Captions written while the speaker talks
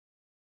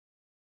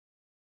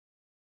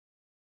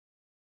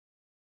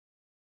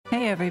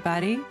Hey,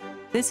 everybody.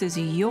 This is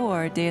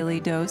your daily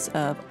dose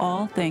of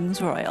all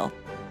things royal.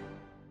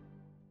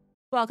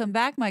 Welcome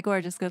back, my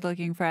gorgeous, good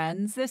looking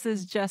friends. This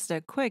is just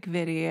a quick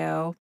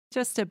video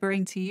just to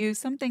bring to you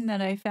something that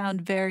I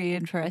found very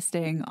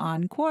interesting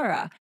on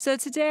Quora. So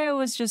today I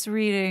was just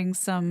reading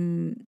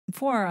some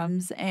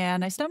forums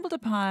and I stumbled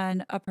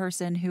upon a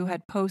person who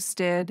had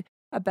posted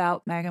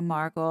about Meghan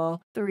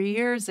Markle 3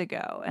 years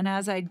ago. And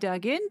as I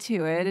dug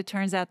into it, it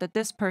turns out that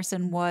this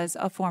person was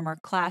a former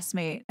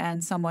classmate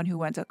and someone who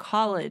went to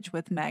college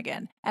with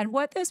Meghan. And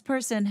what this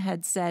person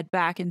had said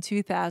back in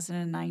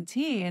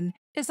 2019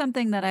 is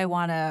something that I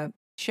want to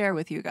share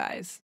with you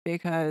guys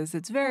because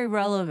it's very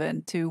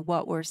relevant to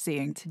what we're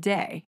seeing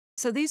today.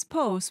 So these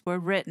posts were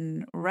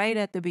written right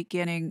at the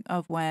beginning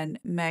of when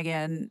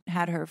Meghan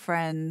had her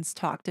friends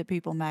talk to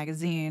People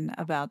magazine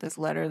about this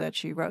letter that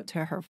she wrote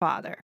to her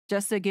father,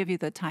 just to give you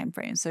the time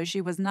frame. So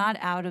she was not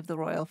out of the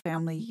royal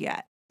family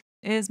yet.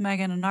 Is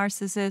Meghan a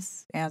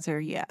narcissist?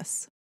 Answer,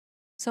 yes.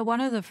 So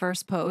one of the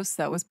first posts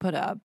that was put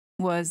up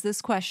was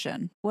this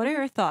question: what are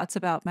your thoughts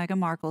about Meghan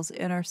Markle's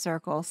inner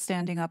circle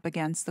standing up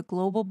against the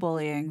global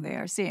bullying they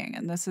are seeing?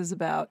 And this is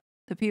about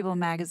the People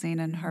magazine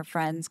and her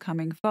friends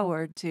coming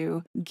forward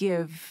to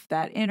give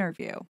that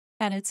interview.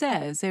 And it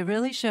says, it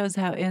really shows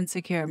how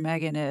insecure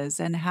Meghan is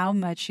and how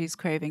much she's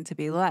craving to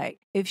be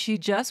liked. If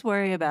she'd just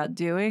worry about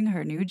doing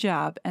her new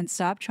job and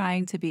stop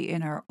trying to be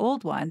in her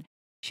old one,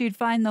 she'd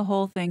find the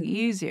whole thing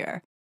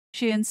easier.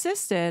 She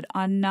insisted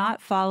on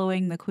not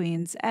following the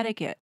Queen's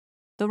etiquette.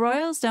 The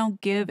royals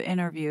don't give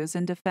interviews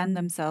and defend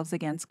themselves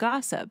against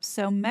gossip,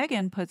 so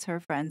Meghan puts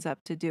her friends up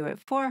to do it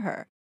for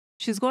her.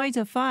 She's going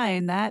to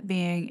find that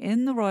being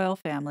in the royal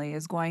family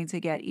is going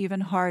to get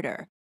even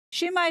harder.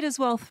 She might as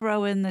well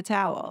throw in the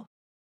towel.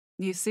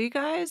 You see,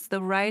 guys,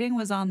 the writing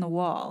was on the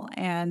wall,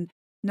 and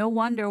no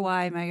wonder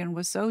why Meghan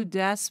was so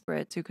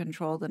desperate to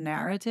control the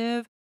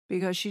narrative,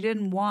 because she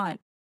didn't want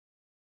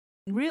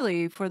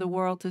really for the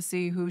world to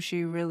see who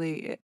she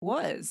really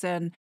was.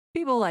 And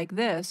people like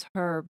this,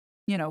 her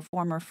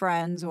former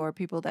friends or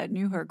people that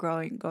knew her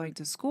going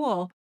to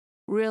school,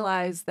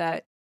 realized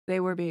that they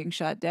were being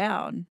shut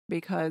down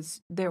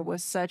because there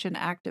was such an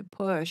active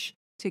push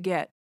to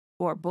get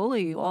or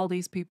bully all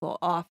these people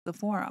off the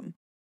forum.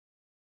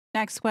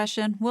 Next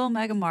question: will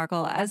Meghan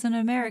Markle, as an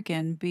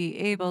American, be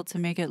able to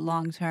make it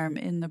long-term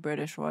in the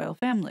British royal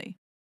family?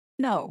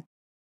 No.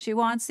 She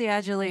wants the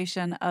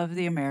adulation of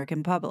the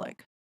American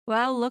public.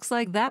 Well, looks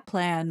like that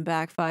plan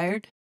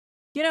backfired.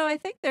 I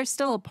think there's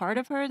still a part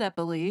of her that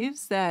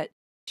believes that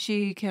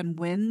she can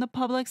win the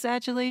public's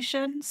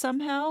adulation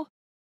somehow.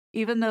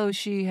 Even though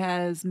she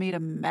has made a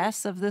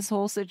mess of this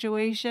whole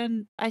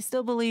situation, I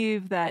still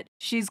believe that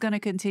she's going to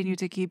continue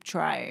to keep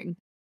trying.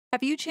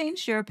 Have you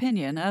changed your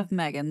opinion of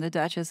Meghan, the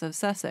Duchess of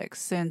Sussex,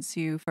 since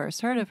you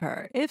first heard of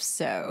her? If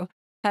so,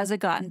 has it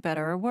gotten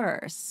better or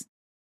worse?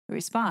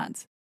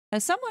 Response: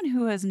 as someone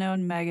who has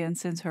known Meghan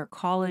since her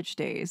college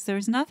days,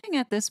 there's nothing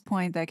at this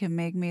point that can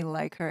make me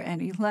like her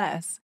any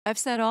less. I've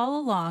said all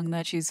along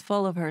that she's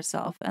full of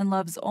herself and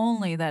loves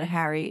only that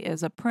Harry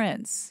is a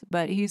prince,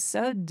 but he's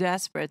so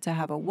desperate to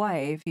have a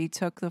wife, he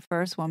took the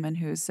first woman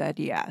who said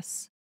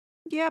yes.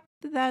 Yep,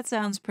 that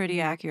sounds pretty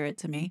accurate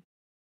to me.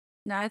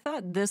 Now, I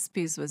thought this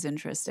piece was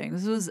interesting.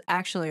 This was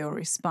actually a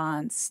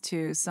response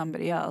to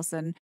somebody else,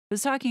 and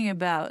was talking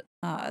about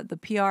the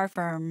PR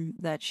firm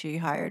that she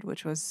hired,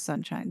 which was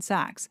Sunshine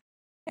Sachs.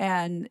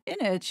 And in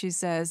it, she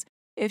says,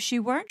 if she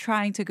weren't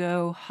trying to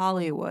go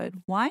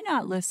Hollywood, why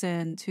not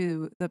listen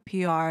to the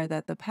PR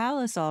that the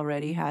palace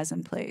already has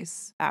in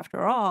place?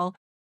 After all,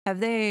 have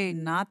they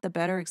not the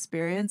better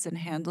experience in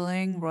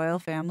handling royal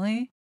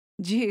family?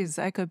 Geez,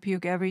 I could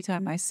puke every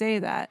time I say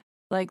that,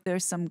 like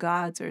there's some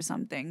gods or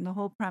something. The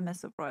whole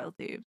premise of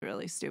royalty is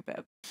really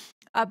stupid.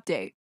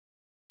 Update.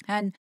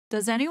 And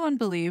does anyone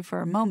believe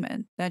for a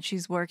moment that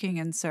she's working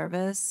in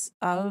service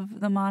of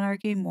the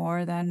monarchy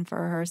more than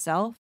for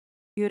herself?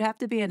 You'd have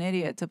to be an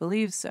idiot to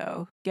believe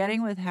so.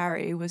 Getting with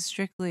Harry was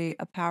strictly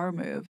a power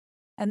move,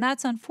 and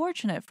that's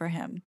unfortunate for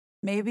him.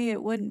 Maybe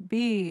it wouldn't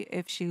be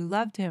if she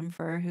loved him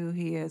for who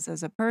he is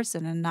as a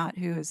person and not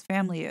who his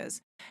family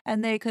is,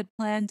 and they could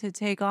plan to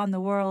take on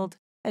the world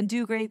and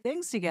do great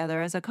things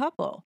together as a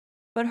couple.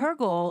 But her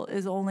goal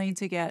is only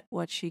to get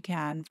what she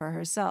can for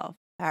herself.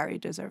 Harry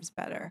deserves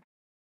better.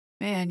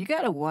 Man, you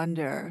gotta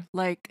wonder,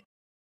 like,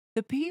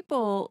 the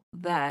people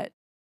that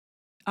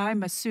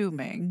I'm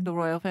assuming the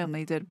royal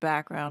family did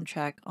background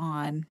check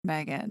on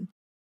Meghan,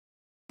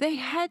 they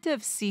had to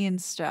have seen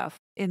stuff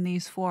in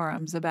these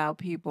forums about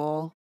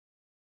people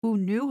who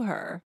knew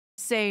her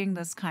saying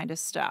this kind of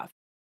stuff.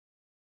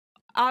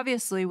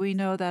 Obviously, we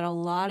know that a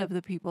lot of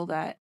the people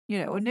that,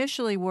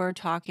 initially were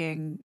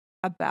talking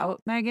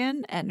about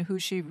Meghan and who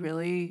she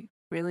really,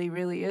 really,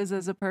 really is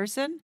as a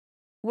person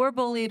were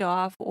bullied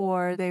off,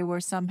 or they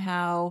were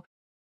somehow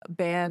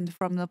banned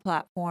from the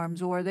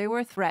platforms, or they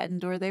were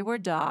threatened, or they were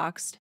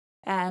doxxed.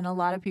 And a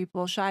lot of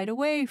people shied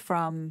away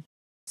from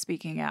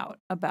speaking out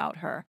about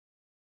her.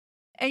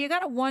 And you got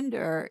to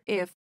wonder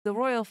if the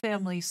royal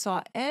family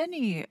saw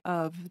any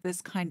of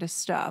this kind of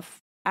stuff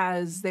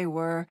as they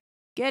were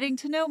getting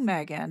to know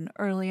Meghan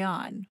early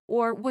on?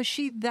 Or was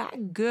she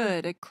that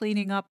good at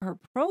cleaning up her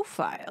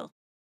profile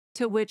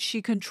to which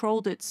she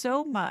controlled it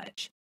so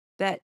much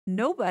that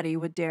nobody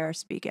would dare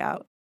speak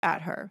out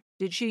at her?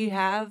 Did she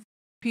have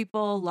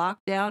people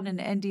locked down in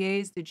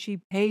NDAs? Did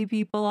she pay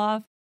people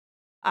off?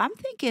 I'm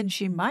thinking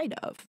she might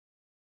have.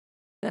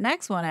 The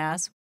next one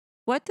asks,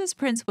 what does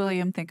Prince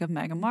William think of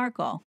Meghan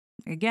Markle?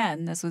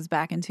 Again, this was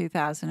back in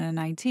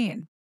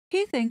 2019.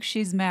 He thinks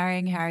she's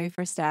marrying Harry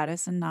for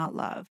status and not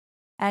love.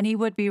 And he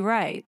would be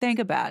right. Think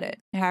about it.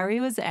 Harry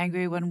was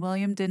angry when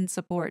William didn't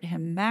support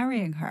him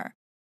marrying her.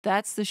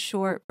 That's the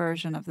short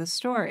version of the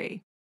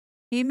story.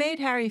 He made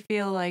Harry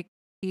feel like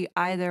he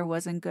either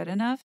wasn't good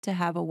enough to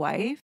have a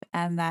wife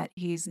and that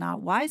he's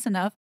not wise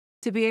enough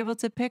to be able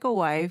to pick a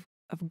wife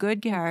of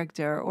good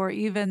character, or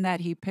even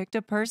that he picked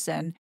a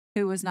person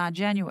who was not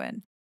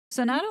genuine.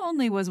 So not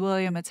only was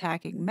William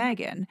attacking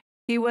Meghan,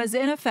 he was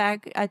in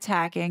effect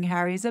attacking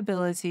Harry's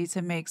ability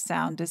to make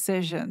sound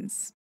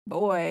decisions.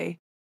 Boy,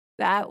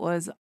 that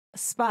was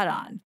spot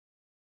on.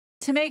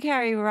 To make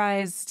Harry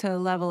rise to a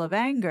level of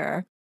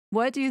anger,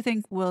 what do you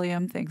think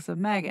William thinks of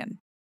Meghan?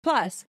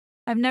 Plus,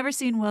 I've never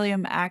seen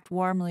William act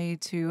warmly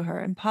to her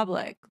in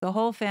public. The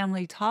whole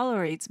family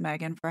tolerates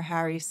Meghan for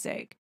Harry's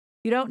sake.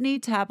 You don't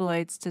need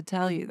tabloids to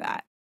tell you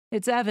that.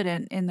 It's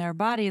evident in their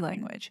body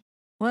language.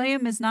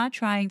 William is not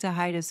trying to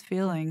hide his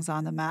feelings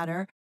on the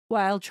matter,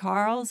 while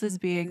Charles is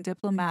being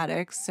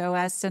diplomatic so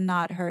as to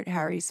not hurt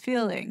Harry's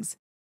feelings.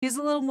 He's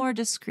a little more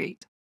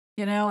discreet.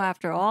 You know,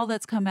 after all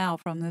that's come out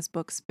from this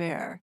book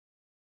Spare,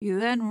 you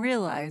then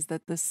realize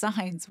that the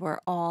signs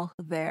were all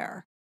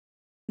there.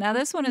 Now,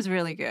 this one is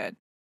really good.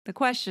 The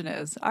question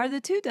is, are the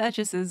two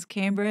duchesses,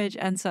 Cambridge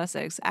and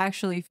Sussex,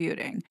 actually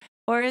feuding,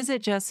 or is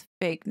it just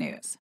fake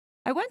news?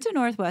 I went to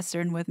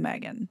Northwestern with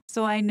Meghan,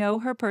 so I know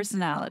her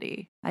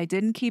personality. I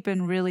didn't keep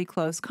in really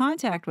close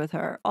contact with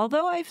her,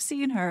 although I've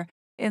seen her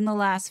in the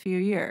last few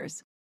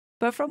years.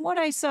 But from what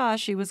I saw,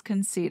 she was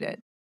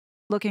conceited.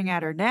 Looking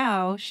at her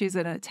now, she's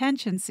an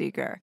attention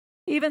seeker.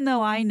 Even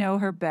though I know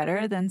her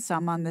better than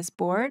some on this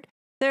board,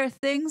 there are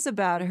things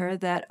about her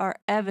that are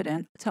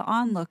evident to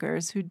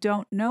onlookers who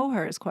don't know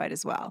hers quite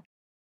as well.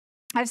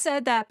 I've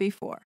said that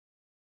before.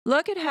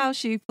 Look at how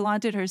she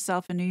flaunted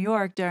herself in New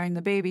York during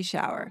the baby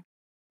shower.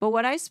 But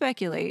what I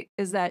speculate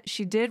is that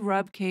she did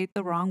rub Kate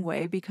the wrong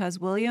way because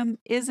William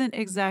isn't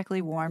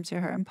exactly warm to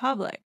her in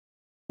public.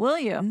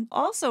 William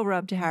also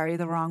rubbed Harry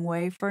the wrong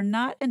way for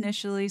not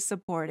initially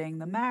supporting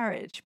the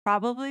marriage,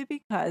 probably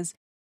because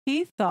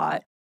he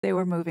thought they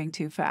were moving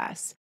too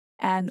fast.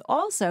 And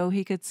also,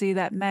 he could see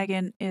that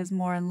Meghan is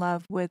more in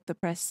love with the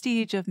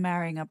prestige of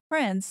marrying a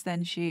prince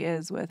than she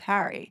is with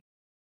Harry.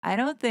 I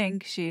don't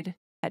think she'd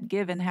had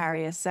given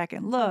Harry a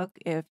second look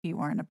if he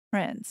weren't a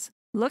prince.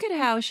 Look at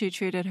how she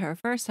treated her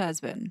first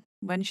husband.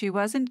 When she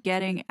wasn't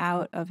getting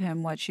out of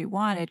him what she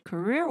wanted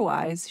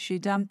career-wise, she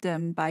dumped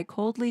him by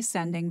coldly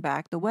sending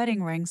back the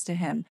wedding rings to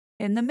him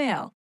in the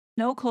mail.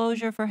 No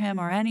closure for him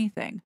or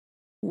anything.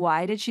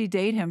 Why did she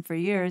date him for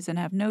years and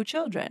have no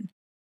children?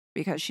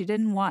 Because she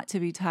didn't want to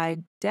be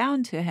tied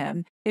down to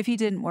him if he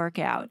didn't work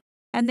out.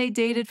 And they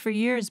dated for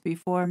years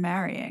before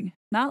marrying.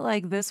 Not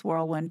like this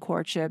whirlwind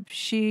courtship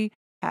she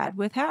had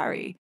with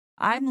Harry.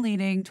 I'm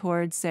leaning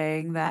towards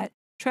saying that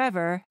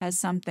Trevor has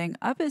something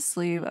up his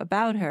sleeve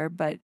about her,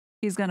 but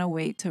he's going to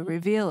wait to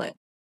reveal it.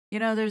 You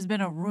know, there's been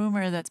a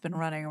rumor that's been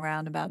running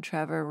around about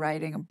Trevor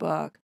writing a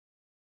book.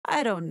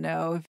 I don't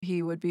know if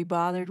he would be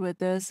bothered with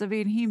this. I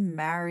mean, he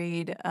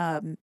married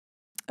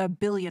a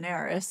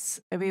billionaires.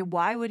 I mean,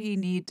 why would he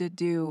need to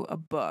do a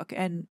book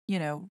and,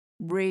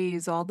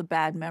 raise all the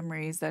bad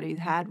memories that he's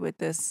had with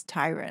this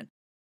tyrant?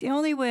 The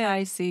only way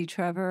I see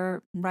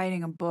Trevor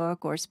writing a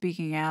book or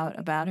speaking out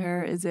about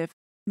her is if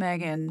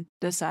Meghan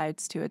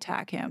decides to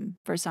attack him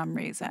for some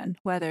reason,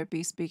 whether it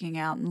be speaking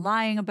out and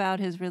lying about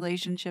his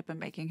relationship and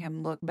making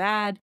him look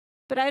bad.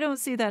 But I don't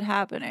see that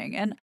happening.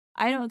 And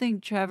I don't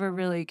think Trevor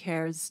really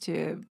cares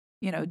to,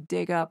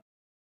 dig up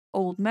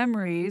old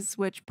memories,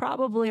 which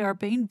probably are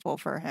painful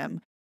for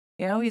him.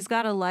 He's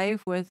got a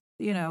life with,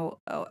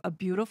 a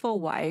beautiful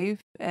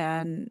wife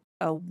and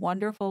a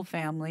wonderful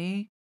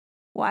family.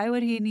 Why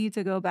would he need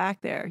to go back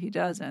there? He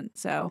doesn't.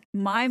 So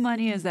my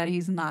money is that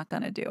he's not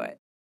going to do it.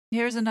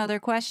 Here's another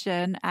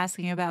question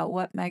asking about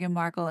what Meghan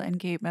Markle and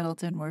Kate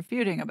Middleton were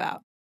feuding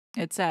about.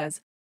 It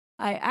says,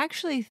 I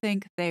actually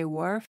think they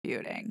were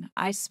feuding.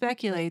 I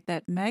speculate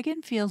that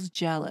Meghan feels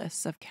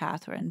jealous of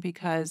Catherine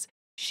because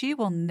she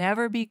will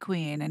never be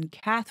queen and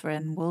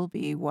Catherine will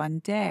be one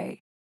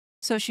day.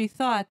 So she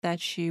thought that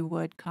she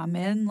would come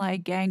in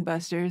like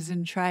gangbusters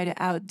and try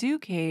to outdo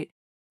Kate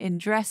in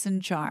dress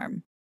and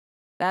charm.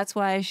 That's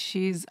why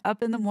she's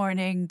up in the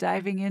morning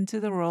diving into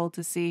the role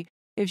to see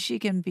if she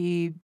can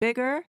be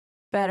bigger,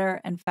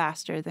 better, and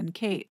faster than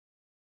Kate.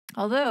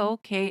 Although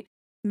Kate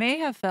may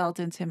have felt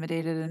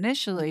intimidated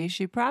initially,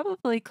 she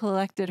probably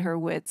collected her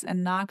wits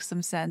and knocked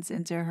some sense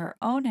into her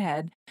own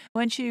head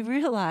when she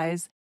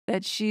realized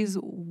that she's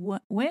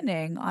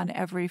winning on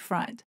every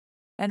front.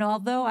 And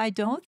although I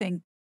don't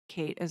think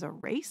Kate is a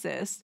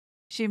racist,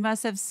 She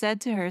must have said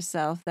to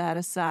herself that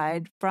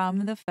aside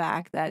from the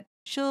fact that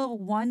she'll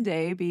one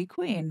day be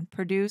queen,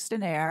 produced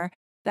an heir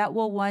that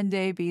will one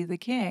day be the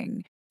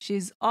king.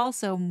 She's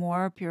also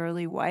more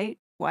purely white,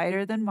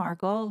 whiter than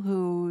Markle,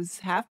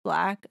 who's half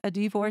black, a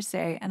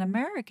divorcee, and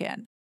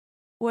American.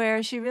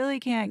 Where she really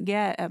can't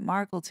get at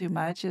Markle too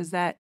much is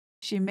that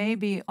she may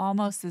be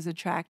almost as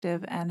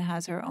attractive and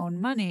has her own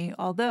money,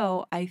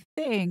 although I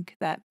think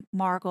that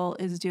Markle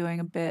is doing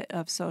a bit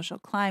of social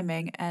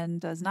climbing and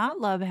does not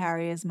love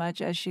Harry as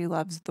much as she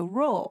loves the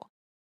role.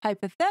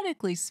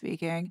 Hypothetically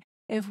speaking,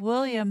 if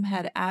William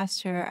had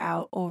asked her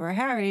out over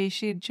Harry,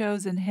 she'd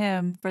chosen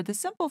him for the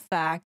simple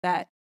fact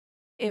that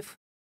if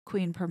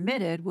Queen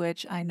permitted,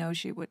 which I know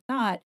she would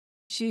not,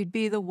 she'd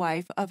be the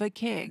wife of a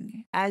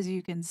king. As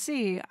you can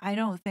see, I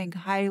don't think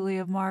highly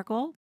of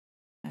Markle.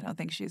 I don't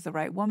think she's the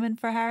right woman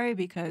for Harry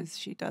because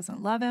she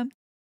doesn't love him,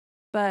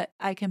 but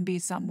I can be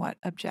somewhat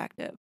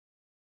objective.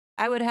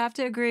 I would have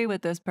to agree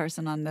with this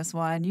person on this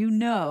one. You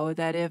know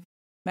that if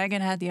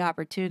Meghan had the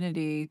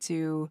opportunity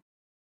to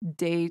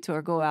date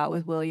or go out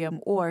with William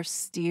or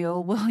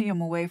steal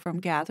William away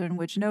from Catherine,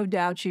 which no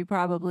doubt she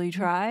probably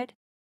tried,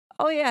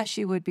 oh yeah,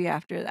 she would be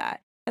after that.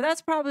 And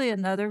that's probably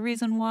another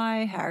reason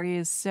why Harry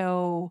is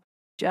so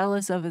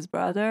jealous of his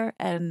brother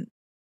and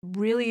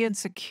really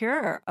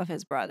insecure of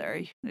his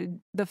brother.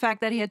 The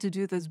fact that he had to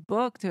do this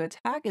book to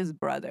attack his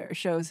brother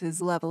shows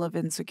his level of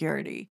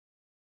insecurity.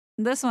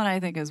 This one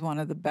I think is one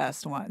of the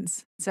best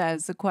ones. It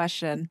says the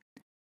question,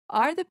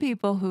 are the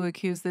people who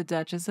accuse the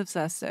Duchess of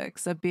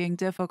Sussex of being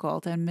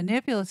difficult and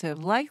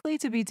manipulative likely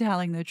to be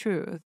telling the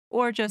truth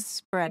or just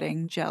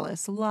spreading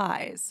jealous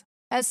lies?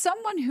 As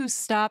someone who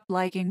stopped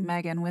liking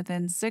Meghan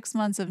within 6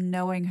 months of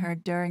knowing her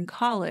during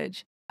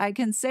college, I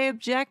can say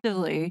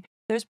objectively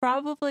there's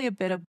probably a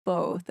bit of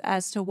both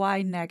as to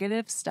why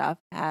negative stuff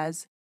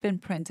has been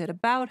printed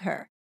about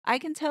her. I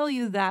can tell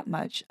you that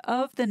much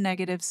of the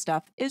negative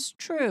stuff is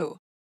true.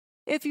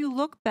 If you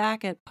look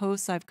back at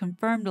posts, I've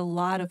confirmed a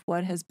lot of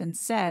what has been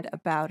said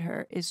about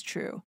her is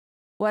true.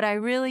 What I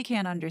really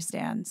can't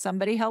understand,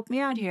 somebody help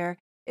me out here,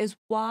 is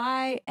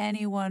why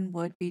anyone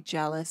would be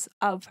jealous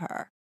of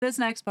her. This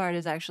next part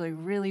is actually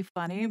really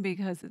funny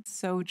because it's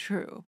so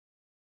true.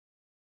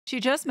 She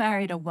just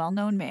married a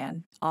well-known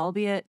man,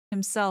 albeit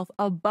himself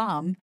a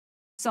bum,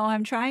 so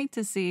I'm trying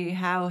to see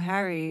how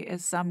Harry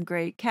is some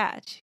great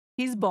catch.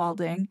 He's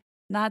balding,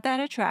 not that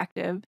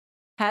attractive,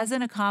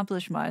 hasn't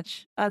accomplished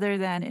much, other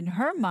than in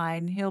her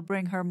mind, he'll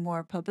bring her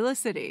more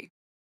publicity.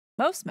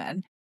 Most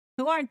men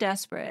who aren't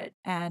desperate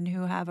and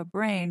who have a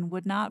brain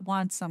would not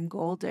want some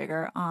gold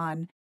digger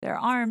on their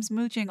arms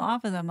mooching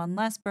off of them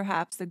unless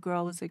perhaps the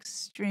girl was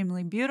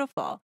extremely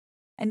beautiful.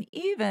 And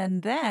even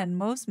then,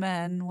 most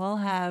men will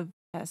have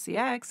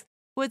sex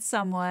with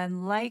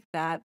someone like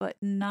that but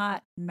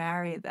not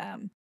marry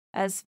them.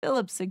 As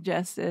Philip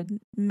suggested,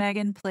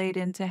 Meghan played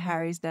into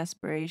Harry's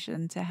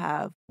desperation to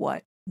have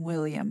what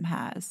William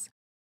has.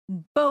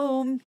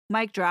 Boom,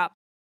 mic drop.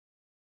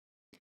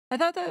 I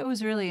thought that it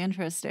was really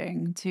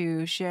interesting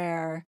to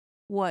share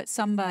what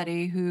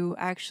somebody who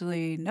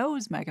actually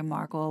knows Meghan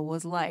Markle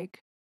was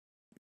like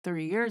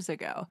 3 years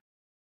ago.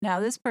 Now,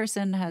 this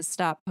person has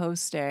stopped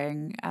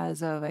posting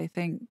as of, I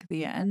think,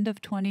 the end of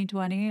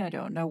 2020. I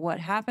don't know what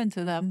happened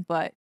to them,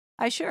 but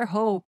I sure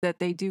hope that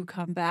they do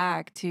come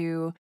back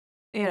to,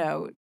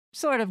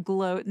 sort of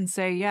gloat and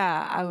say,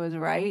 yeah, I was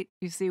right.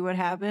 You see what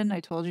happened?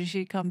 I told you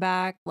she'd come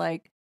back.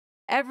 Like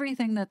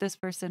everything that this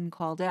person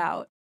called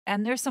out.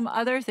 And there's some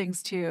other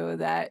things too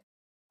that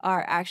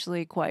are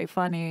actually quite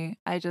funny.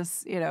 I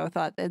just,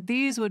 thought that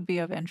these would be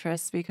of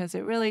interest because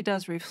it really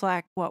does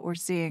reflect what we're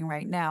seeing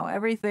right now.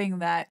 Everything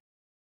that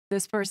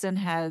this person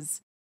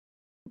has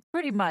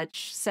pretty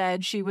much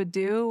said she would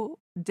do,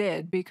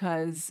 did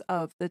because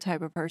of the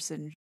type of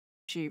person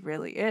she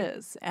really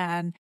is.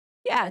 And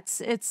yeah,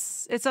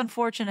 it's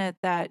unfortunate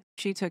that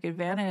she took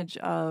advantage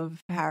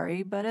of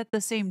Harry, but at the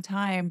same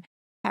time,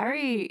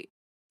 Harry,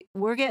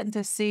 we're getting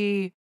to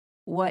see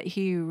what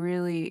he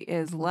really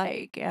is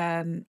like.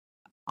 And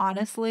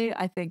honestly,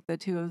 I think the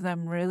two of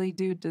them really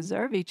do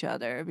deserve each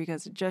other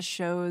because it just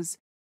shows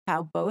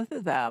how both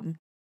of them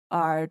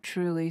are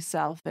truly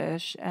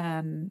selfish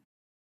and,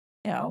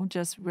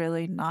 just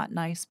really not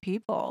nice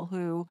people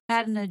who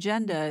had an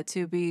agenda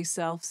to be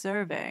self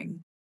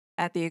serving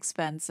at the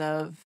expense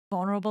of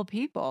vulnerable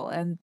people.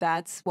 And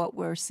that's what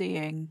we're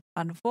seeing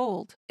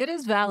unfold. It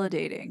is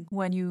validating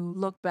when you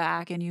look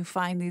back and you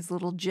find these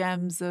little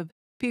gems of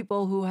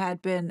people who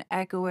had been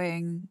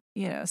echoing,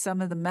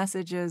 some of the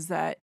messages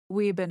that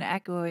we've been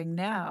echoing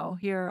now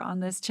here on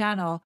this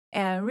channel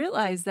and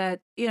realize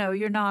that,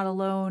 you're not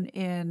alone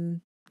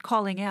in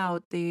calling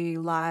out the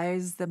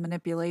lies, the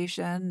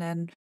manipulation,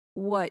 and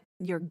what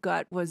your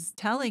gut was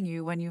telling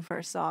you when you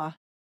first saw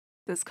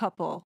this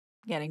couple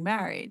getting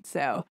married.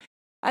 So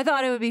I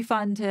thought it would be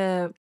fun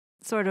to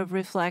sort of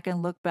reflect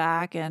and look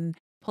back and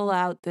pull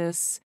out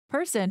this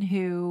person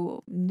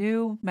who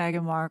knew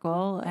Meghan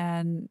Markle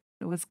and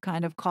was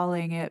kind of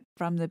calling it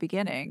from the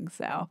beginning.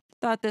 So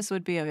thought this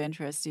would be of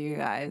interest to you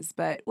guys.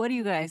 But what do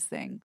you guys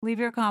think? Leave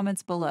your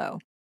comments below.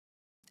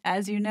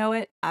 As you know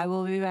it, I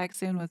will be back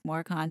soon with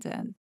more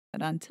content.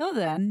 But until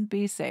then,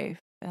 be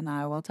safe, and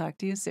I will talk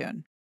to you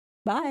soon.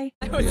 Bye.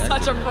 I was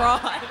such a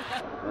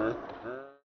fraud.